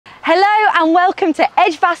Hello and welcome to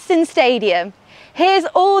Edgbaston Stadium. Here's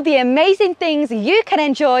all the amazing things you can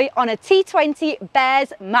enjoy on a T20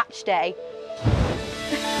 Bears match day.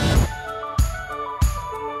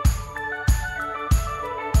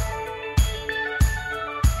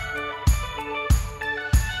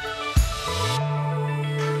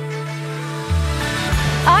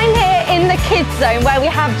 I'm here in the kids zone where we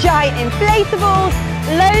have giant inflatables,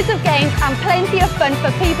 loads of games and plenty of fun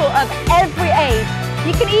for people of every age.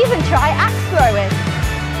 You can even try axe throwing.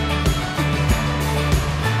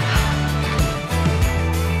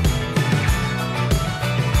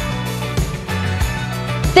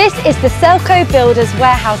 This is the Selco Builders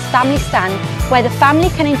Warehouse Family Stand, where the family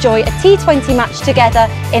can enjoy a T20 match together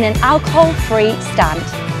in an alcohol-free stand.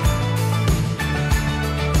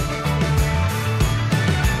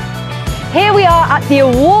 Here we are at the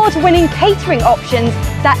award-winning catering options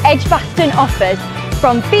that Edgbaston offers.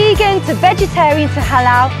 From vegan to vegetarian to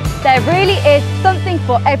halal, there really is something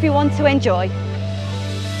for everyone to enjoy.